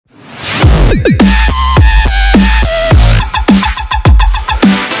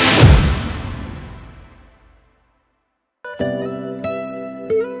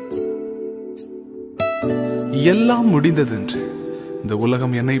எல்லாம் முடிந்ததென்று இந்த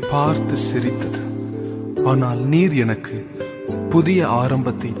உலகம் என்னை பார்த்து சிரித்தது. ஆனால் நீர் எனக்கு புதிய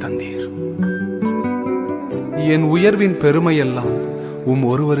ஆரம்பத்தை தந்தீர். என் உயர்வின் பெருமையெல்லாம்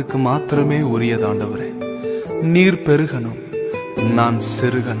ஒருவருக்கு மாத்திரமே உரியதாண்டவரே. நீர் பெருகணும், நான்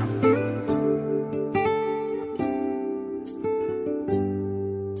சிறுகணும்.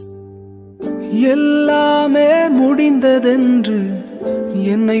 எல்லாமே முடிந்ததென்று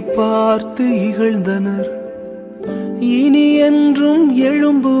என்னை பார்த்து இகழ்ந்தனர். இனி என்றும்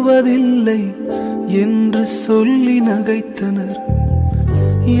எழும்புவதில்லை என்று சொல்லி நகைத்தனர்.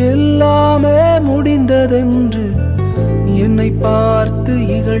 எல்லாமே முடிந்ததென்று என்னை பார்த்து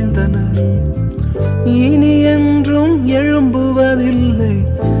இகழ்ந்தனர். இனி என்றும் எழும்புவதில்லை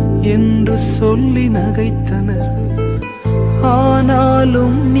என்று சொல்லி நகைத்தனர்.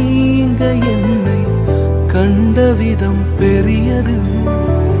 ஆனாலும் நீங்க என்னை கண்ட விதம் பெரியது.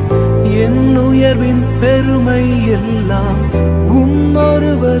 என் உயர்வின் பெருமை எல்லாம்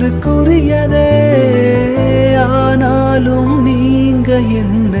ஒருவருக்குரியதே. ஆனாலும் நீங்க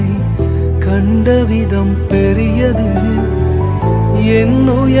என்னை கண்ட விதம் பெரியது. என்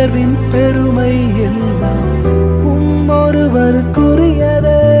உயர்வின் பெருமை எல்லாம்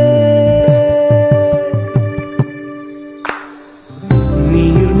ஒருவருக்குரியதே.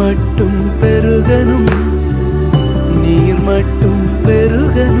 நீர் மட்டும் பெருகணும், நீர் மட்டும்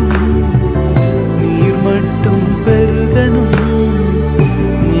பெருகணும், நீர் மட்டும் பெருகணும்,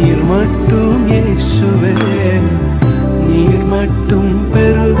 நீர் மட்டும் இயேசுவே. நீர் மட்டும்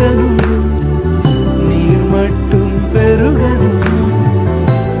பெருகணும், நீர் மட்டும் பெருகணும்,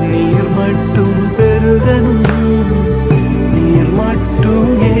 நீர் மட்டும் பெருகணும், நீர்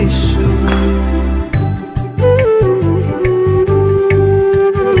மட்டும் இயேசுவே.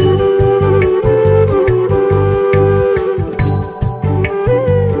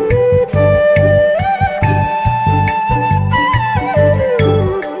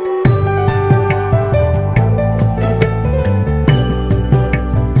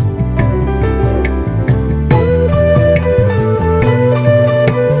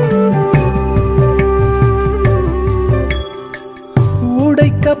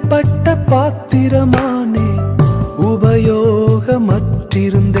 உடைக்கப்பட்ட பாத்திரமானே,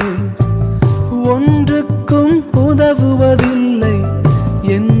 உபயோகமற்றிருந்தேன். ஒன்றுக்கும் உதவுவதில்லை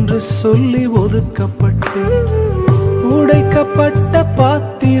என்று சொல்லி ஒதுக்கப்பட்டேன். உடைக்கப்பட்ட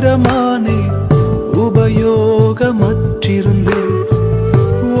பாத்திரமானே, உபயோகமற்றிருந்தேன்.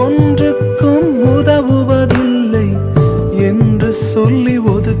 ஒன்றுக்கும் உதவுவதில்லை என்று சொல்லி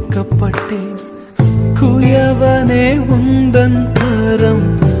ஒதுக்கப்பட்டேன். குயவனே உந்தன் கரம்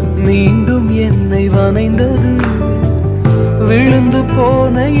மீண்டும் என்னை வணைந்தது. விழுந்து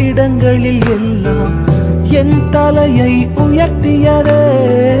போன இடங்களில் எல்லாம் என் தலையை உயர்த்தியதே.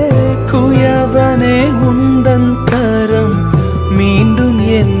 குயவனே உந்தன் கரம் மீண்டும்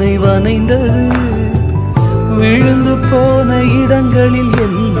என்னை வணைந்தது. விழுந்து போன இடங்களில்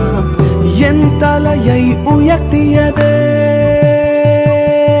எல்லாம் என் தலையை உயர்த்தியதே.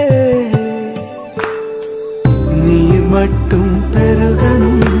 நீர் மட்டும்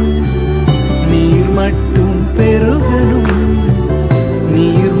பெருகணும், நீர் மட்டும் பெருகணும்,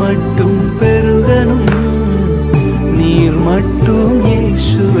 நீர் மட்டும் பெருகணும், நீர் மட்டும்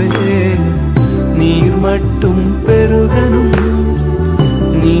இயேசுவே. நீர் மட்டும் பெருகணும்,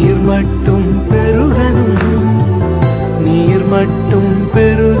 நீர் மட்டும் பெருகணும், நீர் மட்டும்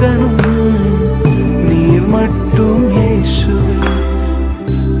பெருகணும், நீர் மட்டும் இயேசுவே.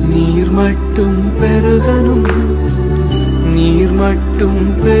 நீர் மட்டும் பெருகணும், நீர் மட்டும்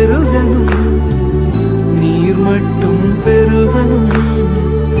பெருகணும், நீர் மட்டும் பெருகணும்,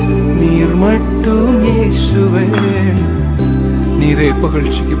 நீர் மட்டும் இயேசுவே. நீரே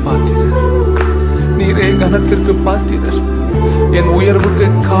புகழ்ச்சிக்கு பாத்திரர், நீரே கனத்திற்கு பாத்திரர். என் உயர்வுக்கு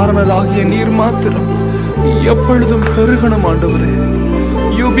காரணராகிய நீர் மாத்திரம் எப்பொழுதும் பெருகணும் ஆண்டவரே.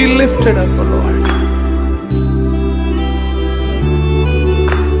 You be lifted up, Lord.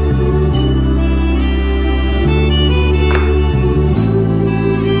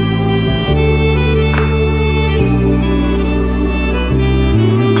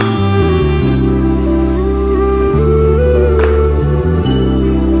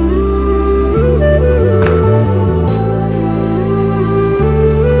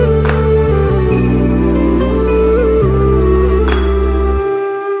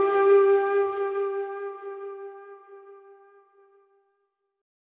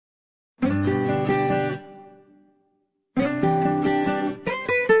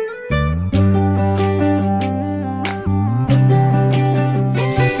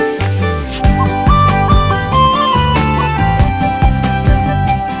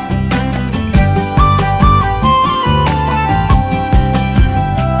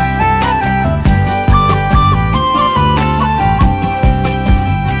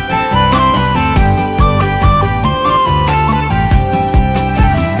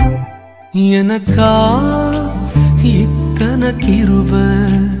 எனக்கா இத்தனை கிருபை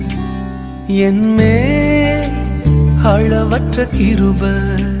என்மேல் அளவற்ற கிருபை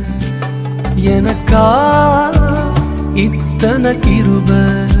எனக்கா இத்தனை கிருபை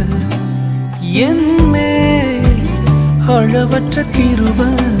என்மேல் அளவற்ற கிருபை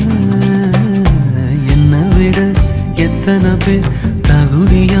என்னை விட எத்தனை பேர்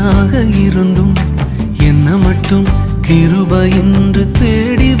தகுதியாக இருந்தும் என்னை மட்டும் கிருபை என்று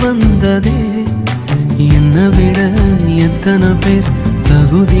தேடி வந்ததே என்னை விட எத்தனை பேர்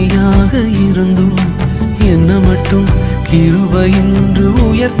தகுதியாக இருந்தும் என்னை மட்டும் கிருபை என்று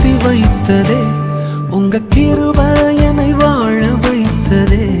உயர்த்தி வைத்ததே உங்க கிருபை என்னை வாழ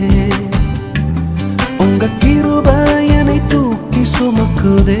வைத்ததே உங்க கிருபை என்னை தூக்கி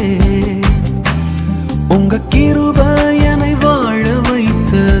சுமக்குதே உங்க கிருபை என்னை வாழ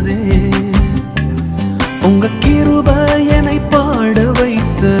வைத்ததே உங்க கிருபை என்னை பாட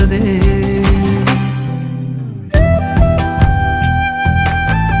வைத்ததே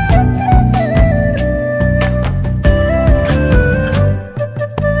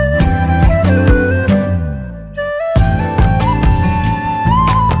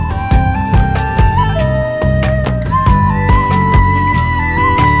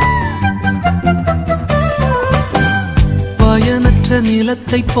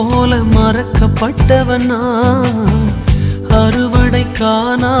நிலத்தை போல மறக்கப்பட்டவனா அறுவடை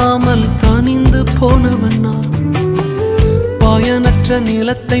காணாமல் தனிந்து போனவனா பயனற்ற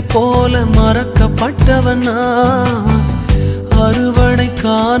நிலத்தை போல மறக்கப்பட்டவனா அறுவடை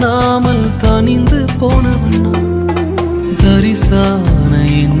காணாமல் தனிந்து போனவனா தரிசான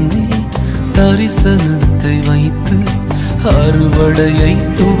என்னை தரிசனத்தை வைத்து அறுவடையை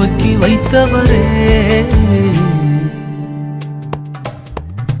துவக்கி வைத்தவரே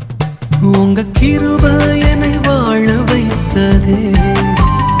உங்க கிருபை என்னை வாழ வைத்ததே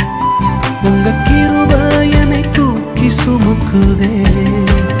உங்க கிருபை என்னை தூக்கி சுமக்குதே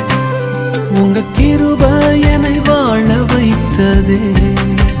உங்க கிருபை என்னை வாழ வைத்ததே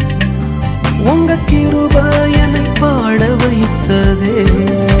உங்க கிருபை என்னை பாட வைத்ததே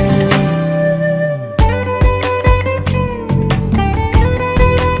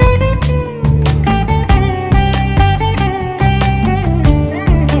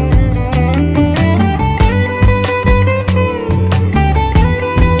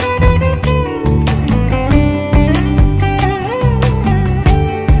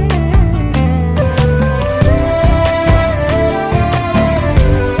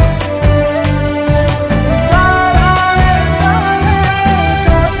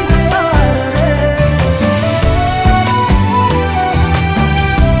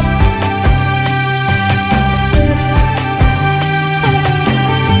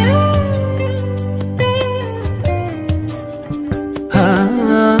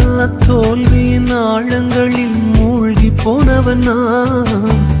தோல்வியின் ஆழங்களில் மூழ்கி போனவனா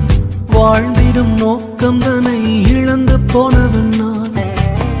வாழ்ந்திடும் நோக்கம் தன்னை இழந்து போனவனா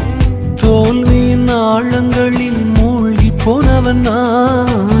தோல்வியின் ஆழங்களில் மூழ்கி போனவனா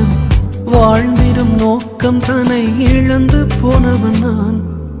வாழ்ந்திடும் நோக்கம் தன்னை இழந்து போனவனான்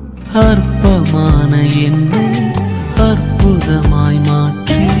அற்பமான என்னை அற்புதமாய்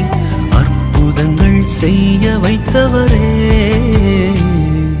மாற்றி அற்புதங்கள் செய்ய வைத்தவரே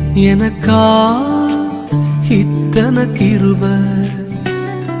எனக்கா இத்தனை கிருபை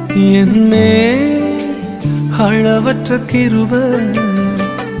என்மேல் அளவற்ற கிருபை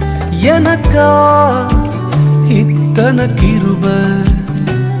எனக்கா இத்தனை கிருபை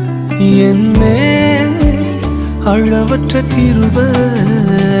என்மேல் அளவற்ற கிருபை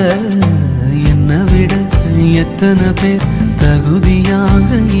என்னை விட எத்தனை பேர் தகுதியாக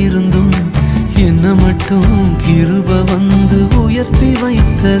இருந்தும் என்னை மட்டும் கிருபை வந்து உயர்த்தி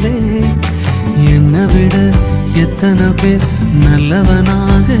வைத்ததே என்னை விட எத்தனை பேர்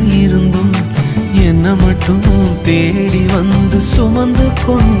நல்லவனாக இருந்தும் என்னை மட்டும் தேடி வந்து சுமந்து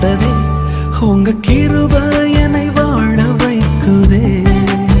கொண்டதே உங்க கிருபை என்னை வாழ வைக்குதே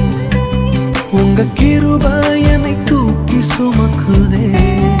உங்க கிருபை என்னை தூக்கி சுமக்குதே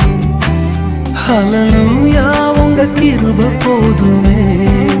ஹல்லேலூயா உங்க கிருபை போதுமே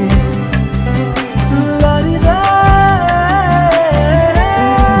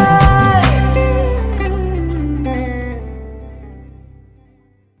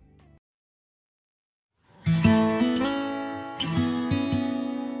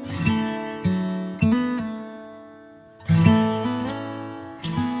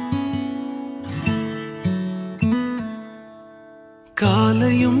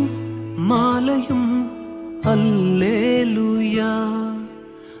காலையும் மாலையும் அல்லேலூயா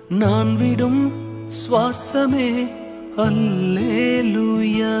நான் விடும் சுவாசமே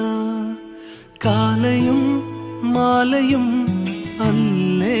அல்லேலூயா காலையும் மாலையும்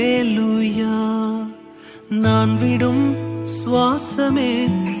அல்லேலூயா. நான் விடும் சுவாசமே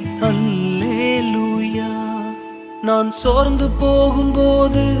அல்லேலூயா. நான் சோர்ந்து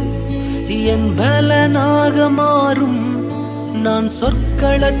போகும்போது என் பலனாக மாறும். நான்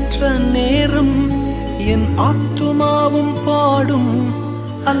சொற்களற்ற நேரம் என் ஆத்துமாவும் பாடும்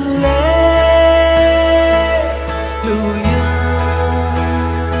அல்லேலூயா,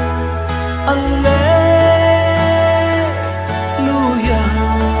 அல்லேலூயா,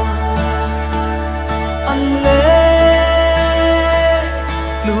 அல்லேலூயா,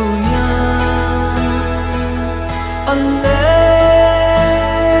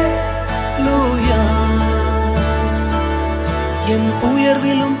 அல்லேலூயா. என்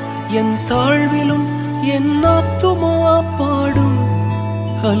உயர்விலும் என் தாழ்விலும் என் ஆத்துமா பாடும்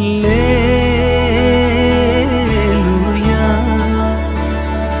அல்லேலூயா,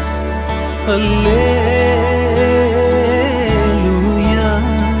 அல்லேலூயா.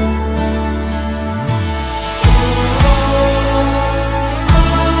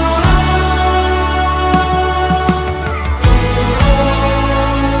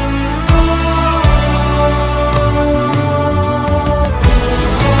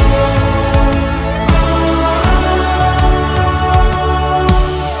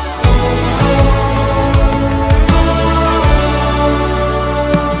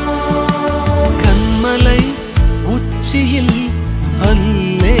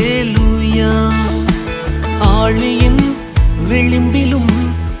 அல்லேலூயா. ஆழியின் விளிம்பிலும்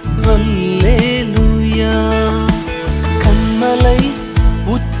அல்லேலூயா. கண்மலை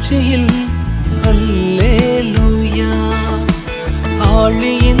உச்சியில் அல்லேலூயா.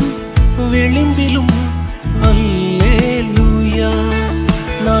 ஆழியின் விளிம்பிலும் அல்லேலூயா.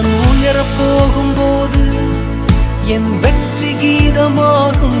 நான் உயரப் போகும்போது என் வெற்றி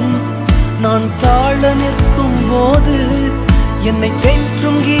கீதமாகும். நான் தாழ நிற்கும் போது என்னை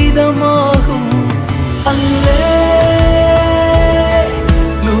தேற்றும் கீதமாகும் அல்லேலூயா,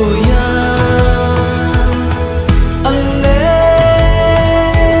 அல்லேலூயா,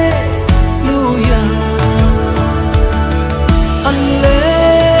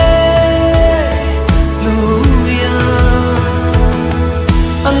 அல்லேலூயா,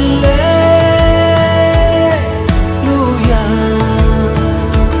 அல்லேலூயா.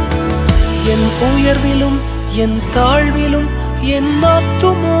 என் உயர்விலும் என் தாழ்விலும் என்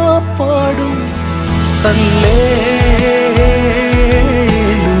ஆத்துமா பாடும் அல்லேலூயா,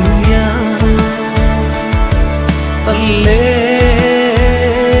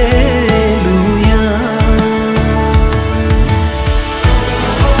 அல்லேலூயா.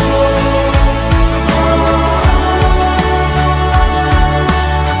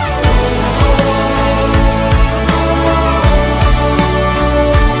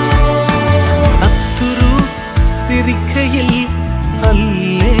 சத்துரு சிரிக்கையில்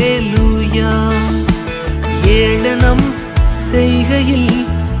அல்லேலூயா. ஏளனம் செய்கையில்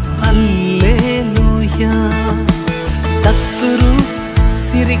அல்லேலூயா. சத்துரு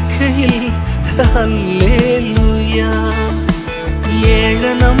சிரிக்கையில் அல்லேலூயா.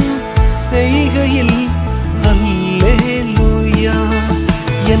 ஏளனம் செய்கையில் அல்லேலூயா.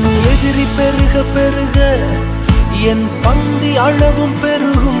 என் எதிரி பெருக பெருக என் பந்தி அளவும்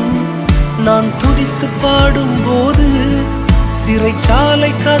பெருகும். நான் துதித்து பாடும்போது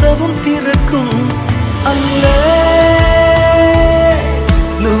சிறைச்சாலை கதவும் திறக்கும் அல்லேலூயா,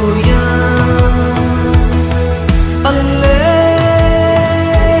 அல்லேலூயா,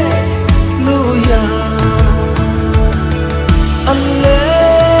 அல்லேலூயா,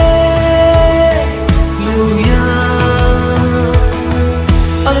 அல்லேலூயா,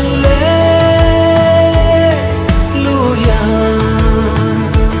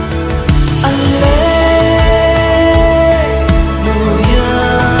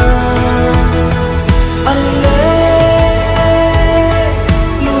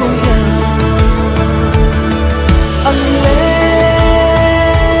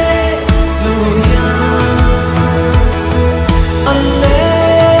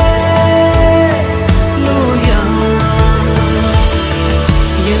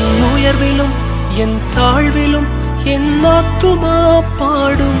 என் தாழ்விலும் என் ஆத்துமா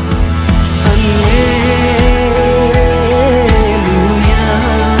பாடும் அல்லேலூயா,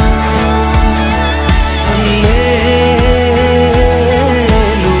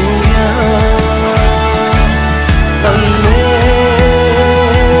 அல்லேலூயா,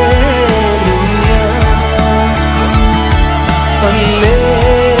 அல்லேலூயா,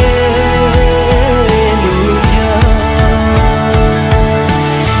 அல்லேலூயா.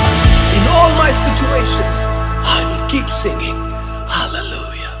 In all my situations, I will keep singing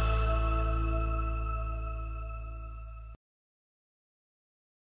hallelujah.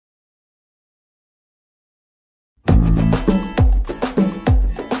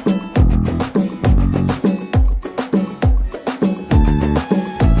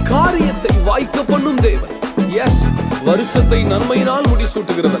 வருஷத்தை நன்மையினால்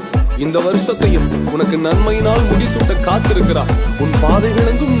முடிசூட்டுகிறவர் இந்த வருஷத்தையும் உனக்கு நன்மையினால் முடிசூட்ட காத்திருக்கிறார். உன்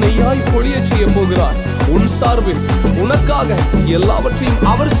பாதைகளெங்கும் நெய்யாய் பொழிய செய்ய போகிறார். உன் சார்பில் உனக்காக எல்லாவற்றையும்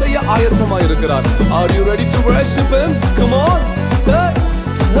அவர் செய்ய ஆயத்தமாயிருக்கிறார். Are you ready to worship him? Come on. Hey,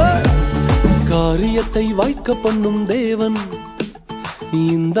 hey. காரியத்தை வாய்க்க பண்ணும் தேவன்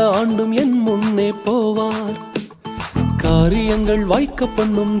இந்த ஆண்டும் என் முன்னே போவார். காரியங்கள் வாய்க்க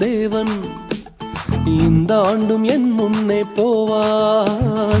பண்ணும் தேவன் இந்த ஆண்டும் என் முன்னே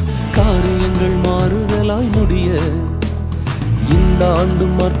போவார். காரியங்கள் மாறுதலாய் முடிய இந்த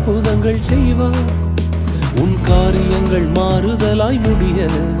ஆண்டும் அற்புதங்கள் செய்வார். உன் காரியங்கள் மாறுதலாய் முடிய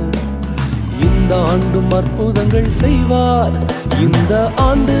இந்த ஆண்டும் அற்புதங்கள் செய்வார். இந்த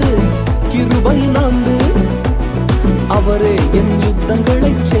ஆண்டு கிருபையின் ஆண்டு, அவரே என்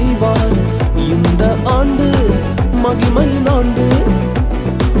யுத்தங்களை செய்வார். இந்த ஆண்டு மகிமையின் ஆண்டு,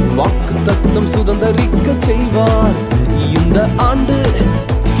 வாக்குத்தத்தம் சுதந்தரிக்க செய்வார். இந்த ஆண்டு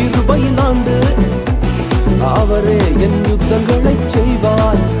கிருபையின் ஆண்டு, அவரே என் யுத்தங்களை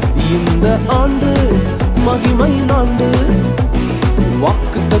செய்வார். இந்த ஆண்டு மகிமையின் ஆண்டு,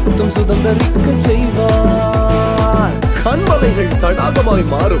 வாக்குத்தத்தம் சுதந்தரிக்க செய்வார். கண்மலைகள் தடாகமாய்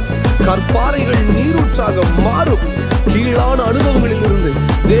மாறும், கற்பாறைகள் நீரூற்றாக மாறும். கீழான அனுபவங்களில் இருந்து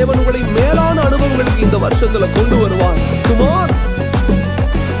தேவன் உங்களை மேலான அனுபவங்களுக்கு இந்த வருஷத்துல கொண்டு வருவார். குமார்,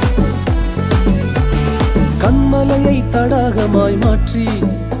 கண்மலையை தடாகமாய் மாற்றி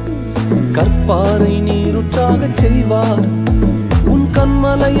கற்பாறை நீரூற்றாக செய்வார். உன்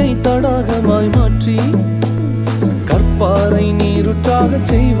கண்மலையை தடாகமாய் மாற்றி கற்பாறை நீரூற்றாக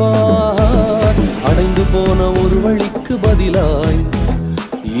செய்வார். அடைந்து போன ஒரு வழிக்கு பதிலாய்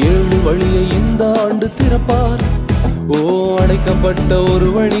 7 வழியை இந்த ஆண்டு திறப்பார். ஓ, அடைக்கப்பட்ட ஒரு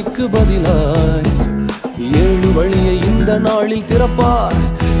வழிக்கு பதிலாய் 7 வழியை இந்த நாளில் திறப்பார்.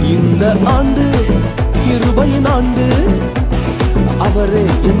 இந்த ஆண்டு கிருபையின் ஆண்டு, அவரே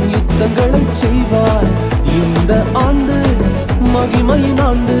என் யுத்தங்களை செய்வார். இந்த ஆண்டு மகிமையின்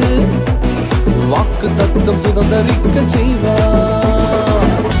ஆண்டு, வாக்குத்தத்தம் சுதந்தரிக்க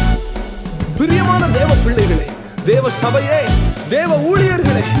செய்வார். பிரியமான தேவ பிள்ளைகளே, தேவ சபையே, தேவ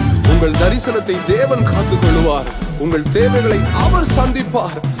ஊழியர்களே, உங்கள் தரிசனத்தை தேவன் காத்துக் கொள்வார். உங்கள் தேவைகளை அவர்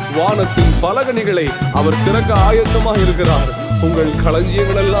சந்திப்பார். வானத்தின் பலகணிகளை அவர் திறக்க ஆயத்தமாக இருக்கிறார். உங்கள்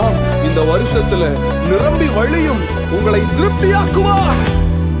களஞ்சியங்கள் எல்லாம் இந்த வருஷத்துல நிரம்பி வழியும். உங்களை திருப்தியாக்குவார்.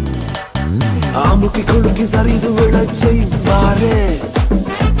 ஆமுக்கி குலுக்கி சரிந்து விழ செய்வாரே.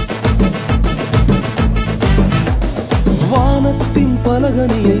 வானத்தின்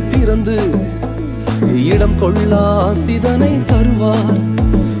பலகணியை திறந்து இடம் கொள்ளா ஆசிதனை தருவார்.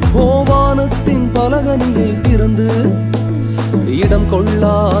 ஓ, வானத்தின் பலகணியை திறந்து இடம்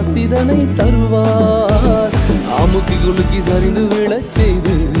கொள்ளா ஆசிதனை தருவார். ஆமுக்கி குலுக்கி சரிந்து விழச்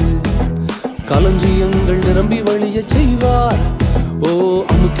செய்து களஞ்சியங்கள் நிரம்பி வழிய செய்வார். ஓ,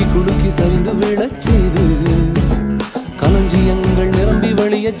 அமுக்கி குலுக்கி சரிந்து விழச் செய்து களஞ்சியங்கள் நிரம்பி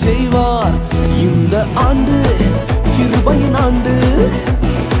வழிய செய்வார். இந்த ஆண்டு கிருபையின் ஆண்டு,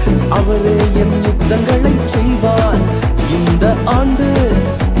 அவரே என் யுத்தங்களை செய்வார். இந்த ஆண்டு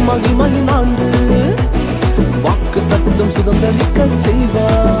மகிமையின் ஆண்டு, வாக்குத்தத்தம் சுதந்தரிக்க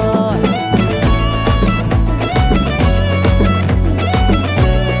செய்வார்.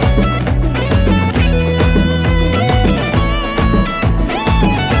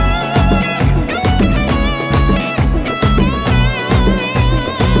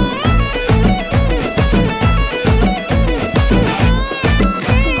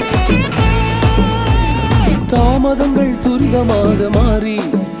 தாமதங்கள் துரிதமாக மாறி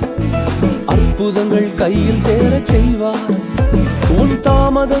அற்புதங்கள் கையில் சேர செய்வார். உன்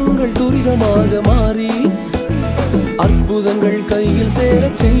தாமதங்கள் துரிதமாக மாறி அற்புதங்கள் கையில் சேர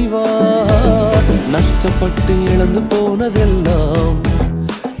செய்வார். நஷ்டப்பட்டு இழந்து போனதெல்லாம்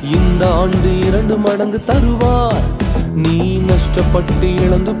இந்த ஆண்டு 2 மடங்கு தருவார். நீ நஷ்டப்பட்டு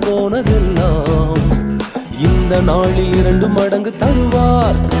இழந்து போனதெல்லாம் இந்த நாளில் 2 மடங்கு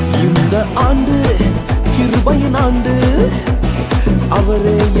தருவார். இந்த ஆண்டு கிருபையின் ஆண்டு,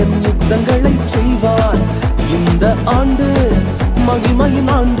 அவரே என் யுத்தங்களை செய்வார். இந்த ஆண்டு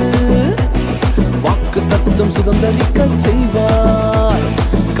மகிமையின் ஆண்டு, வாக்குத்தத்தம் சுதந்தரிக்க செய்வார்.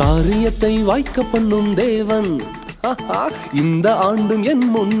 காரியத்தை வாய்க்க பண்ணும் தேவன் இந்த ஆண்டும் என்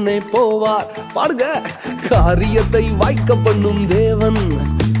முன்னே போவார். பாடுங்க, காரியத்தை வாய்க்க பண்ணும் தேவன்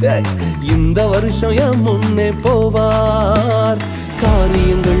இந்த வருஷம் என் முன்னே போவார்.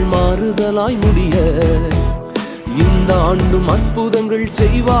 காரியங்கள் மாறுதலாய் முடிய இந்த ஆண்டும் அற்புதங்கள்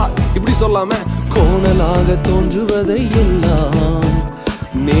செய்வார். இப்படி சொல்லாம, கோணலாக தோன்றுவதை எல்லாம்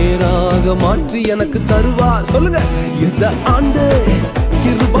நேராக மாற்றி எனக்கு தருவார். சொல்லுங்க, இந்த ஆண்டு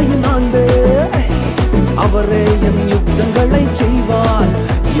கிருபையின் ஆண்டு, அவரே என் யுத்தங்களை செய்வார்.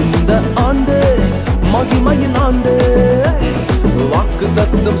 இந்த ஆண்டு மகிமையின் ஆண்டு, வாக்கு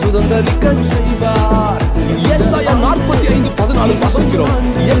தத்தம் சுதந்தரிக்க செய்வார். ஏசாயா 45:14 வாசிக்கிறோம்.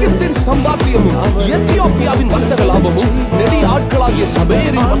 எகிப்தின் சம்பாத்தியமும் எத்தியோப்பியாவின் வர்த்தக லாபமும் நெடிய ஆட்களாகிய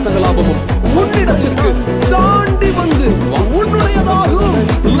சபேரின் வர்த்தக லாபமும் உன்னிடத்திற்கு தாண்டி வந்து உன்னுடையதாகும்.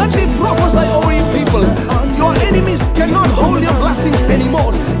 Let me prophesy over you people. Your enemies cannot hold your blessings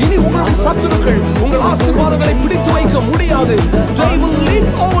anymore. இனி உங்களுடைய சத்துருக்கள் உங்கள் ஆசீர்வாதங்களை பிடித்து வைக்க முடியாது. They will leap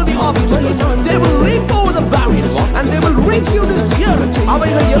over the obstacles. They will leap over the barriers and they will reach you this year.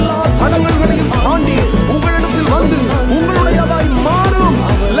 அவைகள் எல்லா தடங்கல்களையும் தாண்டி உங்களிடத்தில் வந்து உங்களுடையதாய் மாறும்.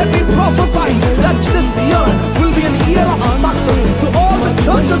 Let me prophesy that this year will be an year of success to all the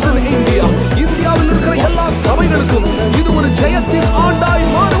churches in India. இந்தியாவில் இருக்கிற எல்லா சபைகளுக்கும் இது ஒரு ஜெயத்தின் ஆண்டாய்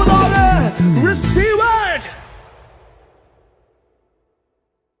மாறுவதாக. Receive it.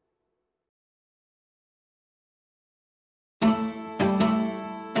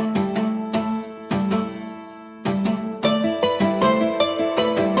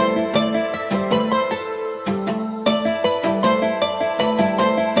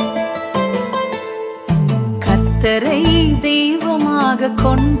 கர்த்தரை தெய்வமாக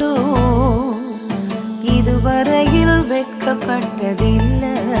கொண்டோ இதுவரையில்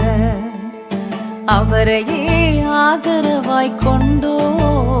வெட்கப்பட்டதில்லை. அவரையே ஆதரவாய் கொண்டோ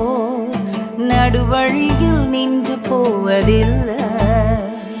நடுவழியில் நின்று போவதில்லை.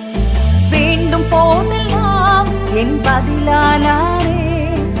 வேண்டும் போதெல்லாம் என் பதிலானாரே,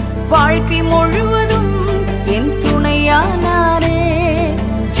 வாழ்க்கை முழுவதும் என் துணையானாரே.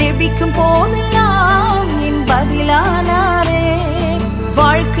 ஜெபிக்கும் போதெல்லாம் என் பதிலானாரே,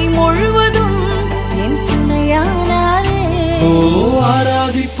 வாழ்க்கை முழுவதும் என் துணையானாரே. ஓ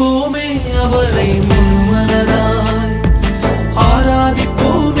ஆராதிப்போமே அவரை முழுமனதாய்,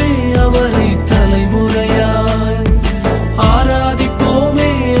 ஆராதிப்போமே அவரை தலைமுறையாய்,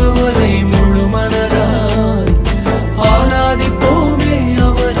 ஆராதிப்போமே அவரை முழுமனதாய், ஆராதிப்போமே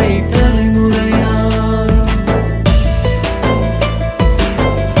அவரை தலைமுறையாய்.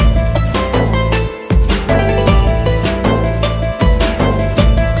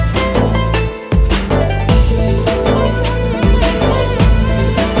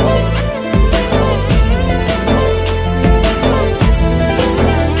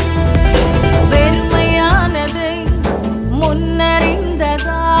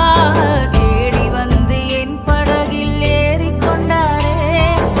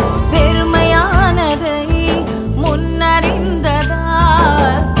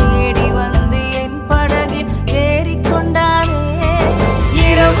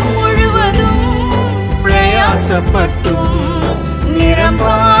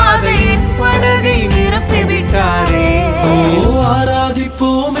 நிரம்பாத என் படகை நிரப்பிவிட்டாரே. ஓ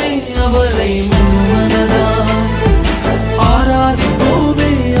ஆராதிப்போமே அவரை முழுமனதாய்,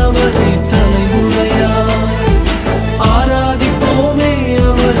 ஆராதிப்போமே அவரை தலைமுறையாய், ஆராதிப்போமே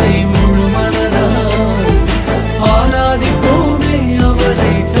அவரை முழுமனதாய், ஆராதிப்போமே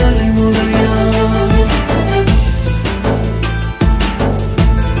அவரை தலைமுறையாய்.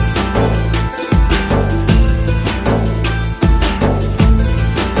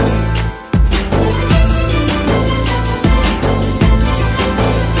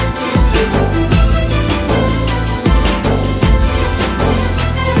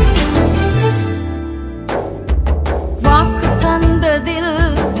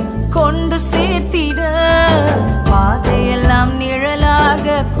 சேர்த்திட பாதையெல்லாம்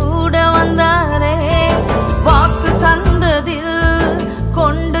நிழலாக கூட வந்தாரே. வாக்கு தந்ததில்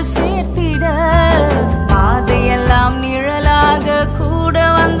கொண்டு சேர்த்திட பாதையெல்லாம் நிழலாக கூட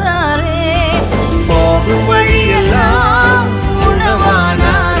வந்தாரே. போகும் வழியெல்லாம்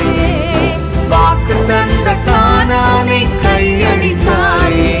உணவானாரே, வாக்கு தந்த கானானை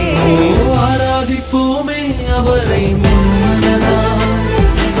கையளித்தாரே. ஆராதிப்போமே அவரை முழுமனதாய்,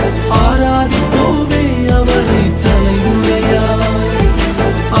 ஆராதிப்போமே அவரை தலைமுறையாய்,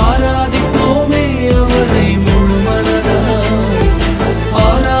 ஆராதிப்போமே அவரை முழுமனதாய்,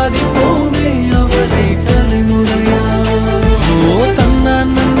 ஆராதிப்போமே அவரை தலைமுறையாய். ஓ தன்னா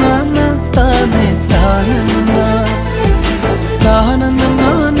தானே தானே தானே